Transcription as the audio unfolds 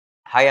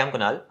Hi, I'm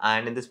Kunal,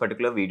 and in this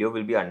particular video,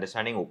 we'll be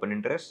understanding open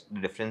interest, the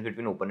difference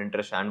between open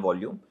interest and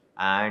volume.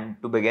 And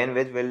to begin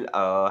with, we'll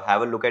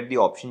have a look at the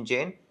option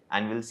chain,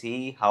 and we'll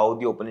see how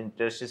the open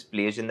interest is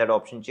placed in that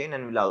option chain,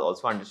 and we'll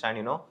also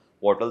understand,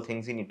 what all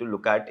things we need to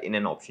look at in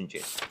an option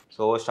chain.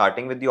 So,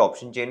 starting with the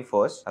option chain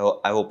first,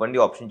 I've opened the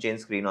option chain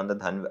screen on the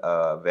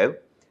Dhan web.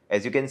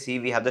 As you can see,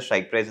 we have the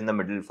strike price in the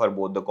middle for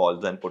both the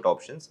calls and put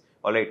options.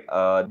 All right,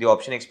 the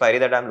option expiry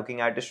that I'm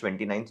looking at is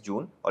 29th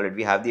June. All right,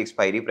 we have the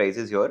expiry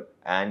prices here,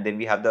 and then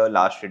we have the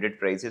last traded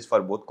prices for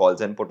both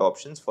calls and put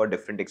options for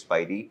different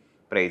expiry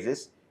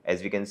prices,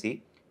 as we can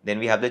see. Then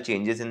we have the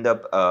changes in the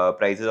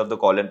prices of the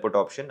call and put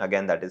option.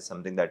 Again, that is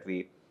something that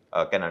we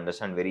can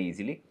understand very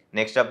easily.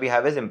 Next up we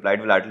have is implied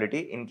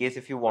volatility. In case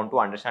if you want to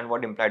understand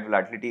what implied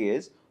volatility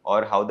is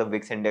or how the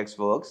VIX index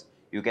works,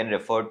 you can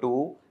refer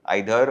to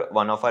either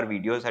one of our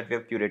videos that we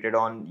have curated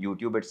on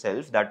YouTube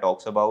itself that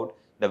talks about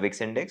the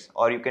VIX index,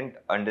 or you can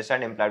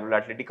understand implied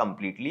volatility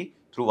completely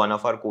through one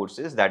of our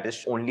courses that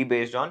is only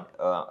based on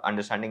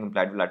understanding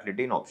implied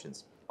volatility in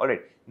options. All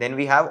right, then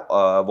we have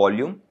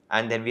volume,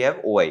 and then we have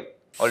OI.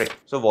 All right,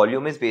 so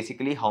volume is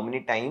basically how many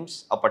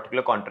times a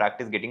particular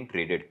contract is getting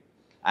traded,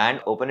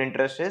 and open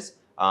interest is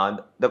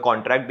the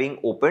contract being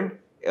opened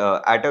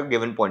at a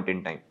given point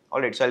in time. All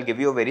right, so I'll give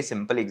you a very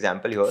simple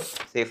example here.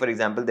 Say for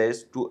example,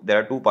 there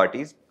are two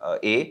parties,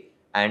 A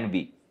and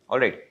B. All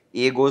right,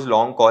 A goes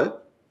long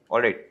call.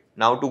 All right,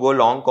 now to go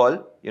long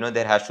call,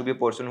 there has to be a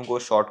person who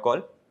goes short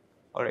call.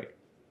 All right,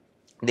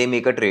 they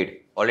make a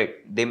trade. All right,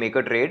 they make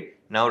a trade.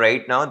 Now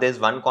right now there's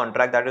one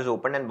contract that is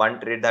open and one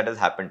trade that has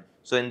happened.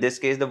 So in this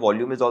case the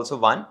volume is also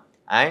 1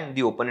 and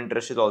the open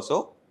interest is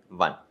also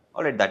 1.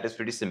 All right, that is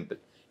pretty simple.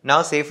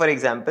 Now say for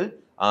example,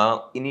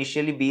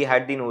 initially B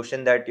had the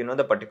notion that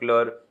the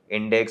particular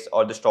index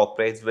or the stock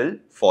price will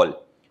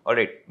fall. All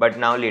right, but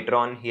now later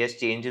on he has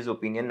changed his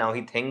opinion. Now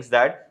he thinks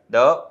that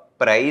the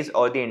price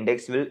or the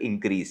index will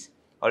increase.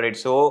 All right,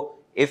 so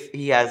if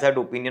he has that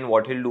opinion,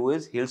 what he'll do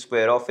is he'll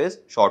square off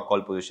his short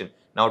call position.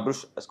 Now to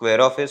square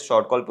off his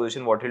short call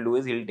position, what he'll do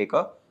is he'll take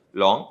a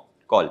long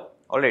call.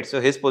 All right, so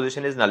his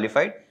position is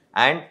nullified,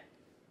 and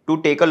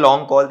to take a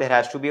long call, there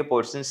has to be a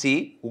person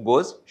C who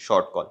goes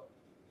short call.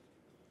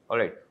 All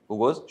right, who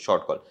goes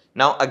short call.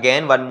 Now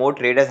again, one more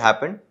trade has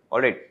happened. All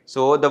right,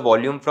 so the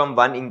volume from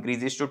 1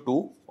 increases to 2.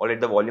 All right,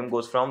 the volume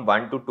goes from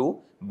 1 to 2,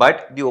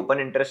 but the open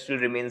interest still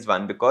remains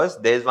 1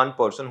 because there is one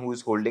person who is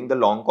holding the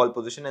long call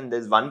position and there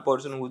is one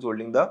person who is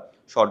holding the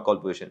short call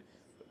position.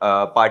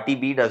 Party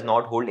B does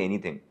not hold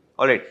anything.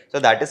 All right, so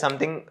that is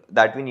something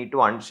that we need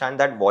to understand,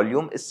 that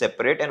volume is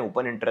separate and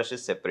open interest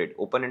is separate.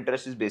 Open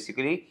interest is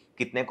basically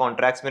kitne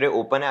contracts mere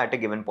open hai at a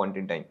given point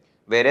in time,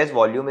 whereas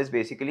volume is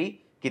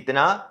basically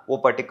कितना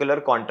वो particular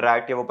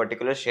contract या वो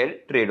particular share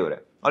trade हो रहा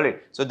है.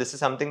 Alright, so this is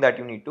something that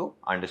you need to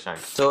understand.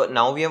 So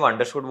now we have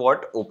understood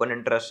what open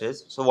interest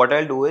is. So what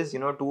I'll do is,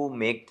 to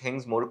make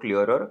things more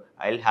clearer,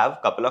 I'll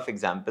have couple of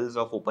examples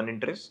of open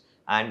interest,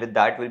 and with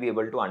that we'll be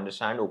able to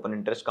understand open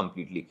interest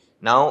completely.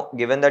 Now,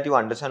 given that you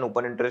understand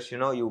open interest,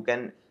 you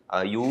can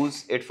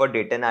use it for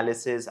data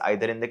analysis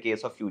either in the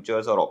case of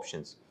futures or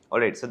options.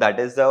 Alright, so that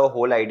is the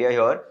whole idea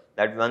here,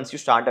 that once you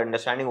start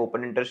understanding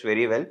open interest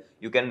very well,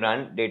 you can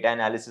run data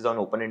analysis on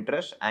open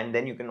interest, and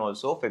then you can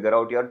also figure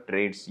out your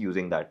trades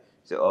using that.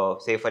 So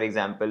say for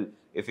example,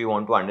 if you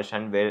want to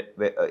understand where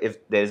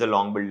if there is a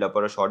long build up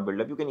or a short build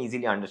up, you can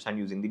easily understand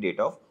using the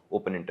data of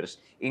open interest.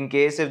 In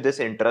case if this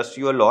interests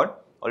you a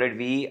lot, alright,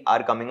 we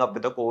are coming up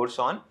with a course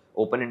on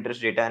open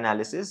interest data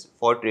analysis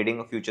for trading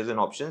of futures and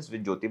options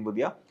with Jyoti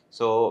Budia.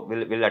 So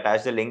we'll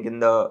attach the link in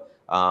the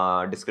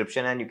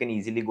description, and you can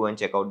easily go and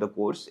check out the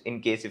course in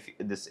case if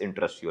this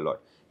interests you a lot.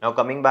 Now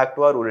coming back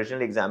to our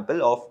original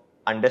example of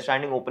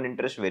understanding open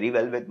interest very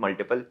well with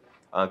multiple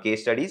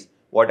case studies,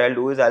 what I'll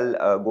do is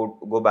I'll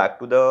go back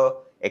to the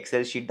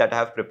Excel sheet that I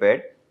have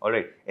prepared. All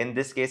right, in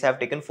this case I have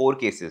taken 4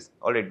 cases.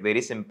 All right,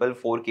 very simple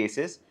 4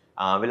 cases.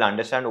 We'll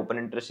understand open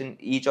interest in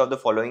each of the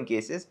following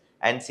cases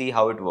and see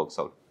how it works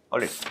out. All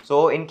right,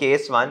 so in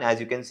case 1, as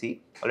you can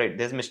see, all right,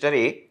 there's Mr.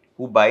 A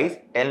who buys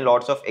 10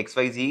 lots of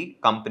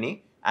XYZ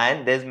company,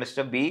 and there's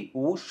Mr. B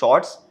who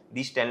shorts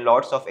these 10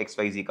 lots of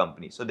XYZ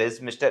company. So there's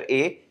Mr.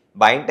 A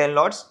buying 10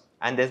 lots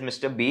and there's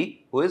Mr.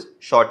 B who is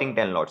shorting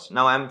 10 lots.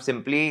 Now I'm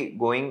simply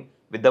going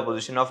with the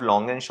position of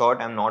long and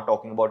short. I'm not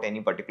talking about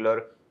any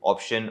particular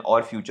option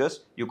or futures.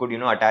 You could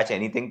attach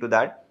anything to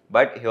that,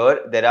 but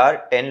here there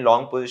are 10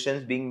 long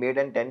positions being made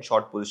and 10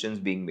 short positions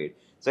being made.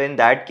 So in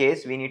that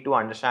case, we need to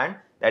understand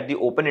that the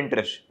open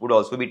interest would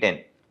also be 10.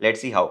 Let's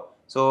see how.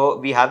 So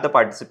we have the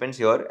participants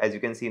here, as you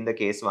can see in the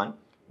case 1.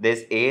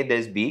 There's A,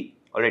 there's B.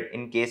 All right,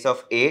 in case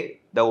of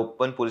A, the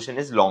open position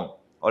is long.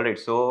 All right,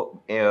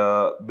 so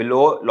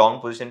below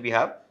long position we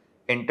have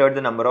entered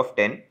the number of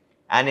 10,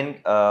 and in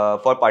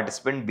for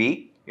participant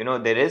B,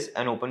 there is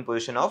an open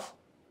position of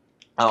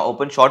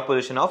open short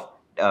position of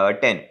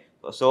 10.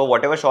 So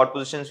whatever short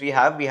positions we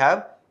have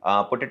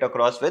put it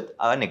across with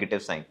a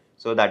negative sign.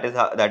 So that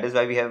is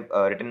why we have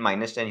written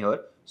 -10 here.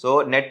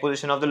 So net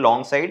position of the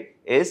long side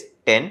is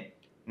 10.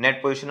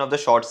 net position of the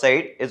short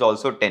side is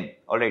also 10.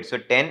 All right, so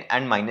 10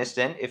 and minus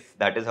 10, if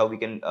that is how we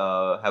can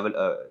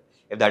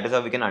if that is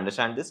how we can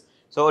understand this.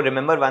 So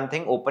remember one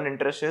thing, open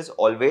interest is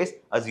always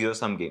a zero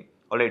sum game.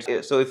 All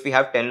right, so if we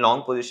have 10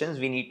 long positions,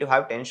 we need to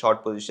have 10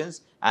 short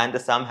positions, and the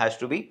sum has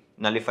to be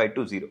nullified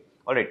to 0.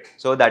 All right,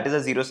 so that is a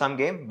zero sum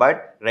game.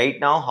 But right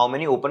now, how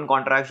many open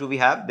contracts do we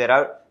have?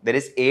 There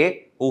is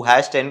A who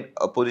has 10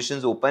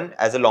 positions open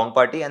as a long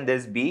party, and there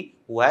is B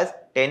who has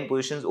 10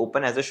 positions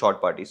open as a short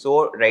party.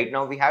 So right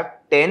now we have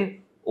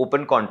 10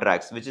 open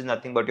contracts, which is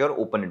nothing but your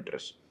open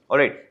interest. All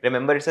right,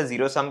 remember it's a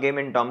zero sum game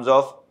in terms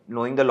of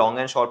knowing the long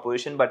and short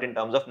position, but in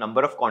terms of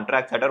number of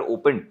contracts that are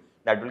opened,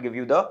 that will give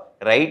you the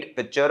right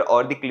picture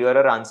or the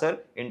clearer answer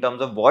in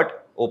terms of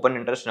what open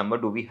interest number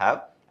do we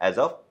have as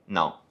of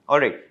now. All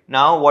right,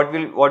 now what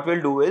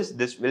we'll do is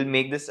this will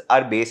make this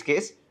our base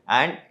case,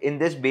 and in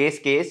this base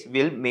case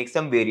we'll make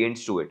some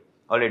variants to it.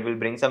 All right,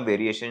 we'll bring some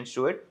variations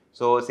to it.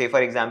 So say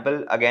for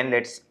example, again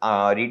let's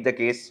read the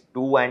case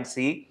 2 and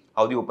see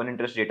how the open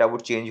interest data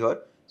would change here.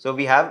 So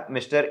we have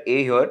Mr.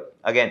 A here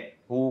again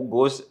who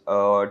goes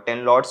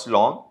 10 lots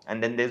long,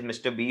 and then there's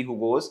Mr. B who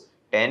goes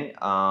 10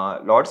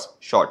 lots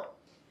short.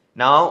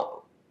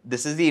 Now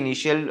this is the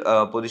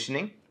initial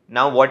positioning.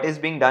 Now what is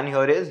being done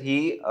here is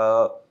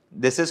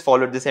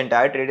this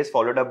entire trade is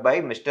followed up by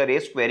Mr. A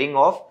squaring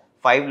off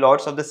 5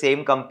 lots of the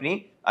same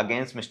company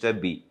against Mr.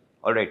 B.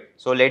 Alright,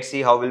 so let's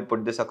see how we'll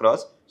put this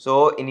across.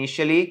 So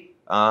initially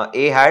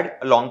A had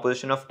a long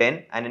position of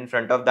 10, and in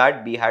front of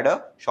that B had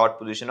a short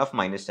position of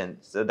minus 10.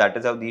 So that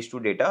is how these two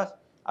data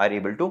are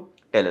able to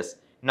tell us.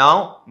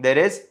 Now there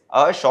is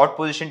a short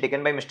position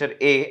taken by Mr.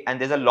 A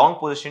and there's a long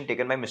position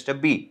taken by Mr.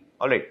 B.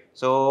 Alright,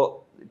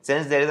 so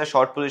since there is a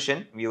short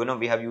position,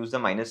 we have used the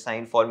minus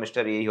sign for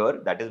Mr. A here,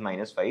 that is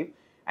minus 5.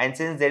 And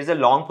since there is a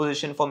long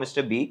position for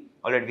Mr. B,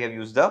 already we have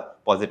used the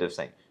positive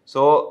sign.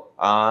 So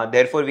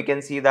therefore we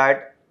can see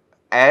that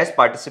as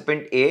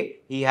participant A,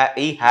 he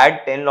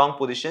had 10 long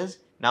positions.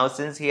 Now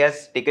since he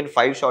has taken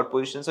 5 short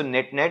positions, so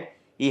net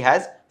he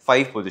has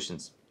 5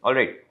 positions.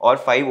 Alright, or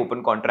 5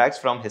 open contracts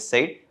from his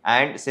side.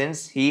 And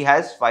since he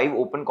has 5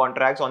 open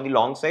contracts on the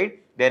long side,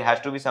 there has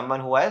to be someone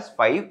who has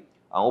 5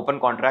 open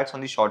contracts on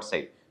the short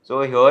side.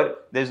 So here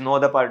there is no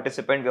other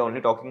participant, we are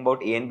only talking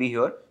about A and B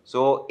here.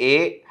 So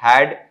A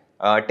had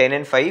 10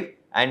 and 5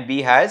 and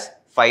B has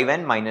 5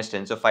 and minus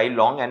 10. So 5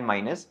 long and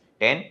minus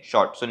 10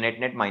 short. So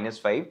net minus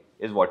 5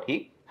 is what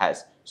he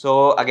has.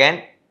 So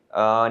again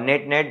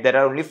net there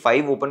are only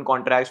 5 open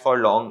contracts for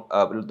long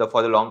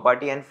for the long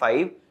party and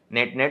 5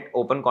 net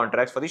open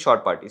contracts for the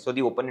short party. So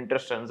the open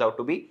interest turns out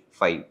to be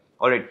 5.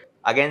 Alright,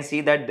 again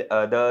see that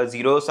the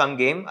zero sum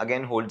game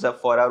again holds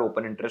up for our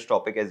open interest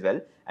topic as well,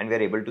 and we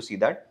are able to see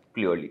that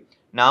clearly.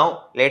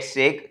 Now let's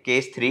take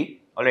case 3.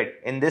 Alright,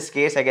 in this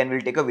case again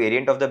we'll take a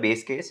variant of the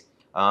base case.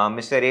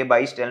 Mr. A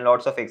buys 10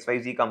 lots of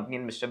XYZ company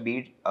and Mr.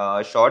 B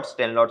shorts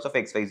 10 lots of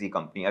XYZ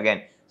company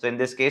again. So in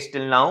this case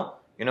till now,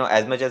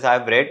 as much as I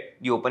have read,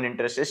 the open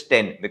interest is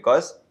 10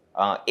 because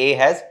A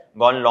has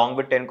gone long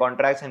with 10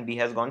 contracts and B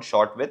has gone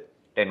short with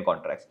 10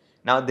 contracts.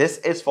 Now this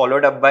is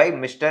followed up by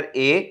Mr.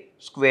 A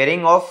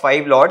squaring of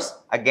 5 lots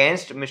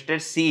against Mr.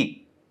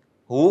 C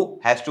who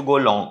has to go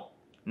long.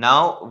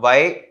 Now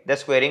why the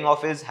squaring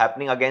off is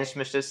happening against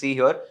Mr. C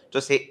here? So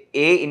say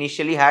A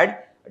initially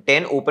had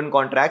 10 open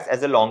contracts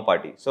as a long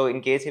party. So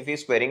in case if he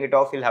is squaring it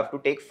off, he'll have to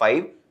take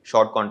 5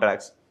 short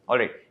contracts.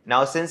 Alright,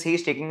 now since he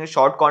is taking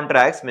short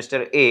contracts,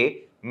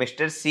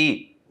 Mr.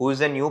 C, who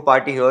is a new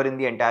party here in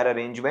the entire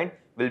arrangement,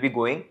 will be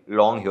going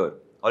long here.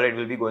 Alright,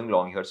 will be going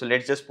long here. So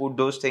let's just put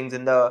those things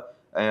in the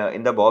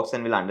box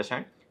and we'll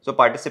understand. So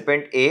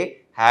participant A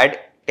had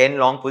 10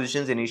 long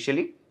positions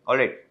initially.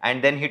 Alright,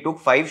 and then he took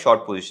 5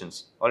 short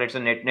positions. Alright, so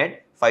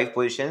net 5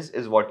 positions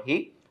is what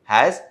he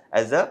has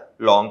as a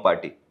long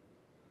party.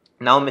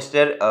 Now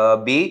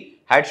Mr.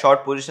 B had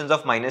short positions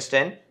of minus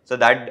 10, so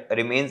that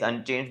remains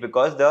unchanged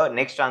because the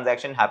next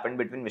transaction happened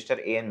between Mr.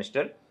 A and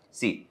Mr.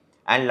 C.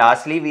 And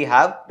lastly we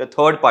have the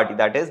third party,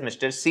 that is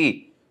Mr.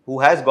 C, who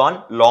has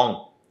gone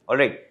long.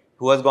 Alright,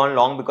 who has gone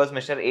long because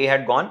Mr. A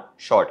had gone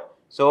short.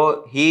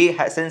 So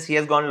since he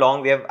has gone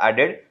long, we have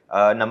added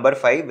number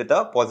 5 with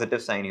a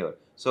positive sign here.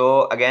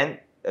 So again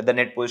the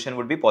net position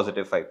would be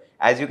positive 5.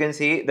 As you can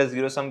see, the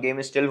zero sum game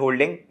is still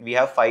holding. We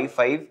have 5,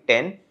 5,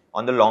 10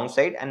 on the long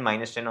side and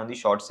minus 10 on the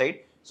short side.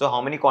 So how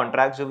many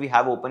contracts do we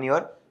have open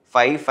here?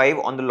 5, 5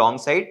 on the long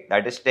side,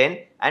 that is 10,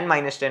 and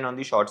minus 10 on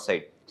the short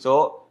side.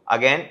 So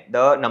again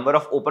the number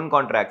of open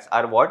contracts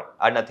are what?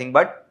 Are nothing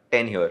but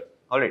 10 here.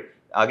 Alright,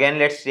 again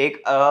let's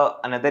take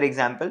another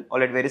example.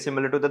 Alright, very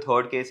similar to the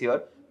third case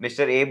here.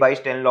 Mr. A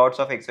buys 10 lots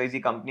of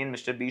XYZ company and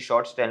Mr. B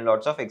shorts 10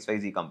 lots of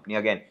XYZ company.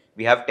 Again,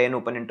 we have 10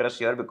 open interest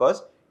here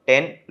because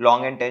 10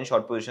 long and 10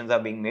 short positions are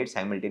being made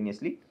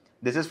simultaneously.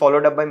 This is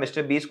followed up by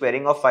Mr. B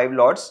squaring of 5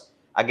 lots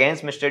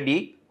against Mr.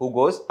 D who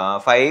goes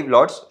 5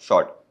 lots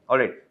short.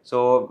 Alright,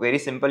 so very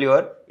simple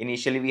here.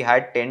 Initially we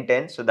had 10,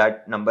 10, so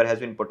that number has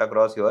been put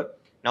across here.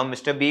 Now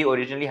Mr. B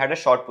originally had a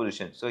short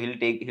position, so he'll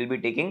be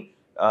taking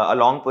a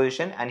long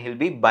position and he'll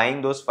be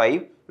buying those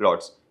 5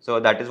 lots. So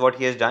that is what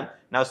he has done.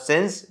 Now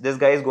since this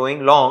guy is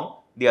going long,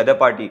 the other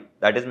party,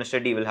 that is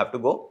Mr. D, will have to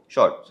go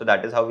short. So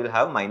that is how we'll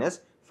have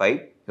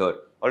 -5 here.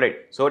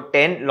 Alright, so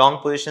 10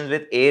 long positions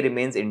with A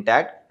remains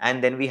intact,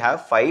 and then we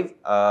have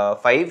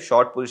 5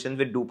 short positions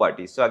with two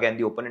parties. So again,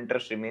 the open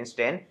interest remains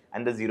 10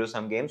 and the zero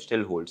sum game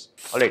still holds.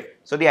 Alright,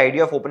 so the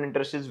idea of open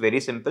interest is very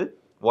simple.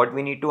 What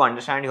we need to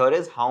understand here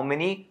is how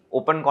many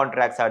open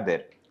contracts are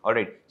there.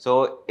 Alright,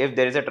 so if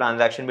there is a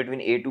transaction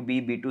between A to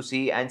B, B to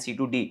C and C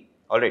to D,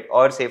 alright,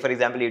 or say for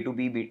example A to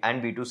B,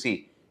 and B to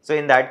C. So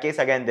in that case,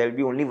 again, there will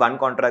be only one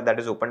contract that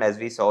is opened, as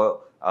we saw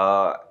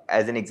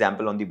as an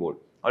example on the board.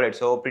 Alright,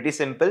 so pretty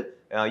simple.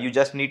 You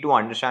just need to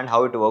understand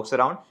how it works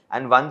around,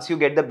 and once you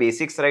get the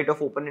basics right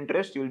of open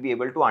interest, you will be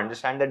able to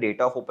understand the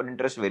data of open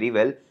interest very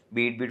well,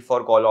 be it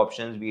for call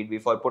options, be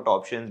it for put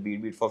options, be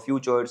it for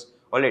futures.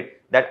 Alright,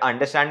 that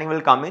understanding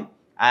will come in,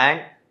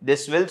 and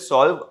this will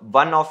solve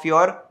one of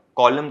your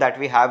column that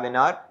we have in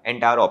our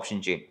entire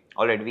option chain.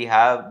 Alright, we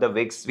have the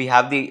VIX, we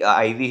have the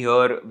IV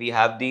here, we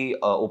have the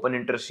open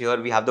interest here,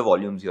 we have the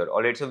volumes here.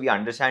 Alright, so we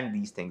understand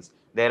these things.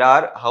 There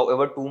are,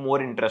 however, two more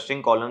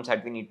interesting columns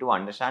that we need to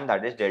understand,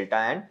 that is delta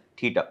and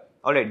theta.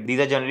 Alright, these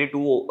are generally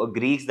two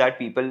Greeks that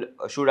people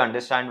should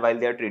understand while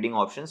they are trading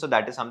options. So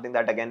that is something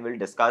that again we'll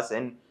discuss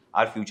in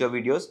our future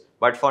videos.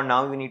 But for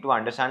now, we need to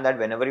understand that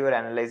whenever you are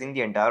analyzing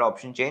the entire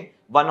option chain,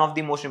 one of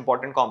the most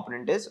important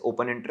component is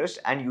open interest,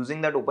 and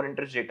using that open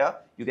interest data,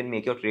 you can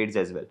make your trades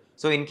as well.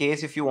 So in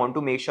case if you want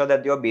to make sure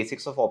that your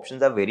basics of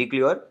options are very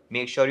clear,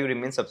 make sure you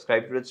remain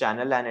subscribed to the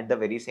channel, and at the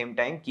very same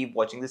time, keep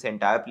watching this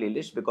entire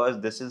playlist, because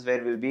this is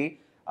where we'll be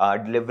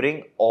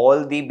delivering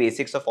all the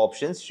basics of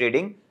options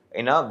trading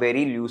in a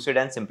very lucid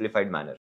and simplified manner.